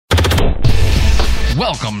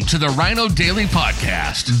Welcome to the Rhino Daily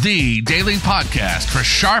Podcast, the daily podcast for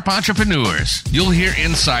sharp entrepreneurs. You'll hear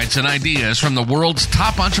insights and ideas from the world's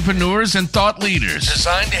top entrepreneurs and thought leaders,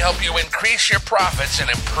 designed to help you increase your profits and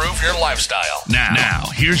improve your lifestyle. Now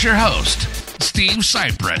here's your host, Steve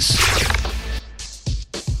Cypress.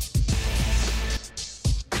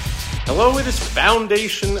 Hello, it is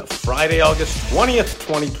Foundation Friday, August 20th,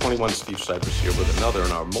 2021. Steve Cypress here with another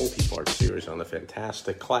in our multi-part series on the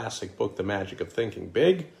fantastic classic book, The Magic of Thinking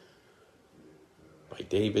Big, by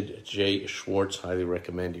David J. Schwartz. Highly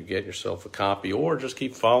recommend you get yourself a copy or just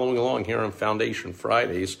keep following along here on Foundation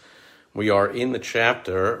Fridays. We are in the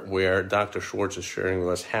chapter where Dr. Schwartz is sharing with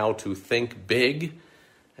us how to think big.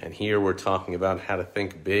 And here we're talking about how to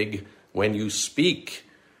think big when you speak.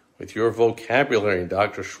 With your vocabulary,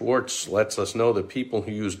 Dr. Schwartz lets us know that people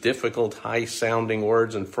who use difficult, high-sounding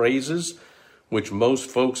words and phrases, which most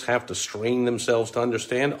folks have to strain themselves to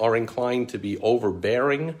understand, are inclined to be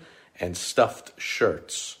overbearing and stuffed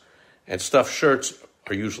shirts. And stuffed shirts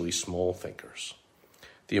are usually small thinkers.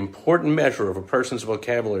 The important measure of a person's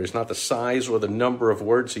vocabulary is not the size or the number of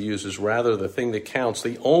words he uses, rather the thing that counts,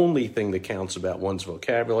 the only thing that counts about one's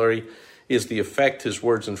vocabulary, is the effect his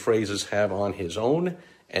words and phrases have on his own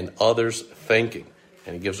and others' thinking.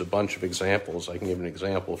 And he gives a bunch of examples. I can give an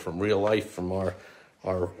example from real life from our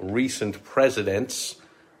recent presidents.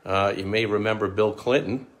 You may remember Bill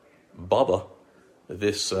Clinton, Bubba,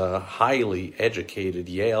 this highly educated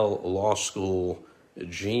Yale Law School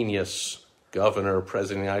genius, governor,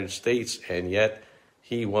 president of the United States, and yet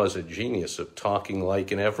he was a genius of talking like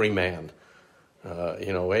an everyman.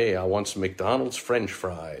 Hey, I want some McDonald's French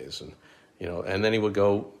fries, and then he would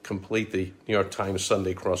go complete the New York Times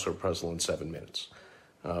Sunday crossword puzzle in 7 minutes.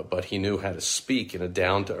 But he knew how to speak in a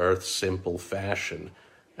down-to-earth, simple fashion.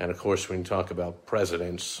 And of course, when you talk about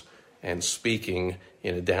presidents and speaking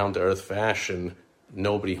in a down-to-earth fashion,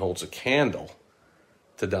 nobody holds a candle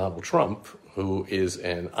to Donald Trump, who is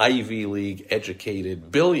an Ivy League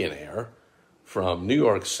educated billionaire from New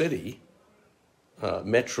York City,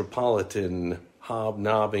 metropolitan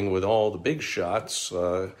hobnobbing with all the big shots,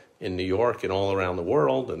 in New York and all around the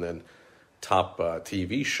world, and then top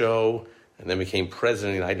TV show, and then became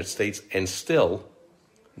president of the United States, and still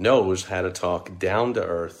knows how to talk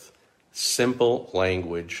down-to-earth, simple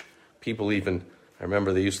language. People even, I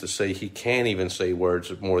remember they used to say he can't even say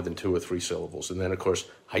words of more than 2 or 3 syllables. And then, of course,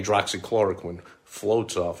 hydroxychloroquine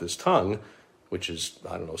floats off his tongue, which is,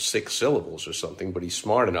 6 syllables or something, but he's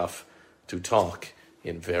smart enough to talk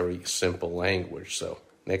in very simple language. So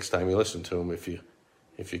next time you listen to him, if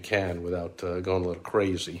you can, without going a little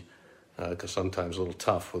crazy, because sometimes a little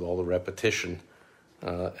tough with all the repetition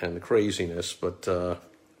and the craziness, but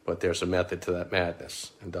there's a method to that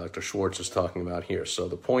madness, and Dr. Schwartz is talking about here. So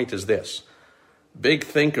the point is this: big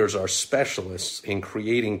thinkers are specialists in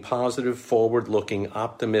creating positive, forward-looking,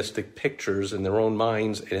 optimistic pictures in their own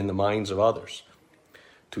minds and in the minds of others.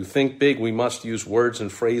 To think big, we must use words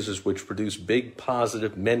and phrases which produce big,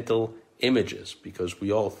 positive mental images, because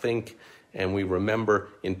we all think and we remember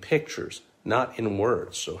in pictures, not in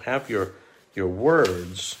words. So have your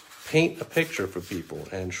words paint a picture for people.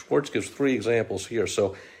 And Schwartz gives 3 examples here.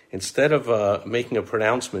 So instead of making a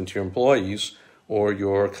pronouncement to your employees or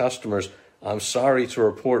your customers, I'm sorry to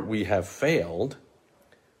report we have failed,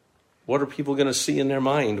 what are people going to see in their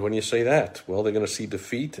mind when you say that? Well, they're going to see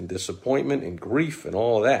defeat and disappointment and grief and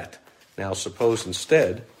all of that. Now, suppose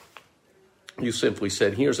instead you simply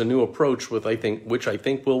said, here's a new approach which I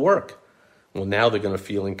think will work. Well, now they're going to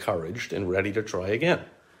feel encouraged and ready to try again.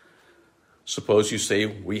 Suppose you say,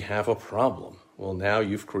 we have a problem. Well, now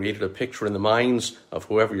you've created a picture in the minds of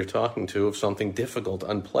whoever you're talking to of something difficult,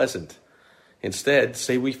 unpleasant. Instead,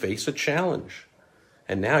 say we face a challenge.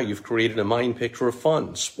 And now you've created a mind picture of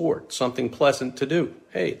fun, sport, something pleasant to do.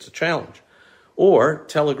 Hey, it's a challenge. Or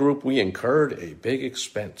tell a group we incurred a big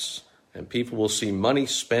expense, and people will see money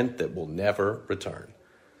spent that will never return.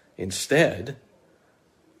 Instead,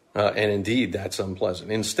 and indeed, that's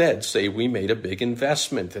unpleasant. Instead, say we made a big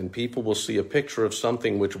investment, and people will see a picture of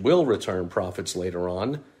something which will return profits later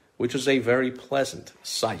on, which is a very pleasant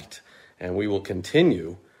sight. And we will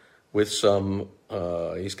continue with some,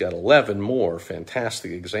 he's got 11 more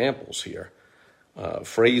fantastic examples here.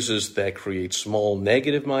 Phrases that create small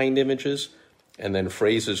negative mind images, and then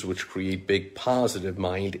phrases which create big positive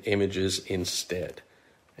mind images instead.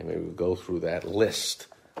 And maybe we'll go through that list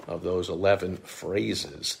of those 11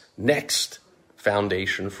 phrases next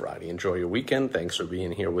Foundation Friday. Enjoy your weekend. Thanks for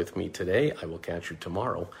being here with me today. I will catch you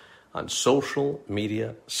tomorrow on Social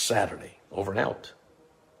Media Saturday. Over and out.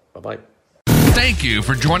 Bye-bye. Thank you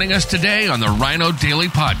for joining us today on the Rhino Daily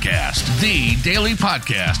Podcast, the daily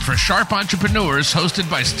podcast for sharp entrepreneurs hosted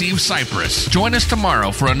by Steve Cypress. Join us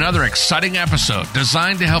tomorrow for another exciting episode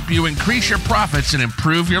designed to help you increase your profits and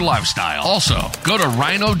improve your lifestyle. Also, go to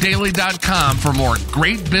rhinodaily.com for more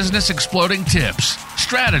great business exploding tips,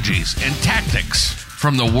 strategies, and tactics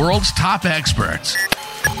from the world's top experts.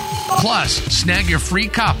 Plus, snag your free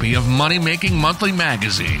copy of Money Making Monthly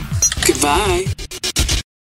magazine. Goodbye.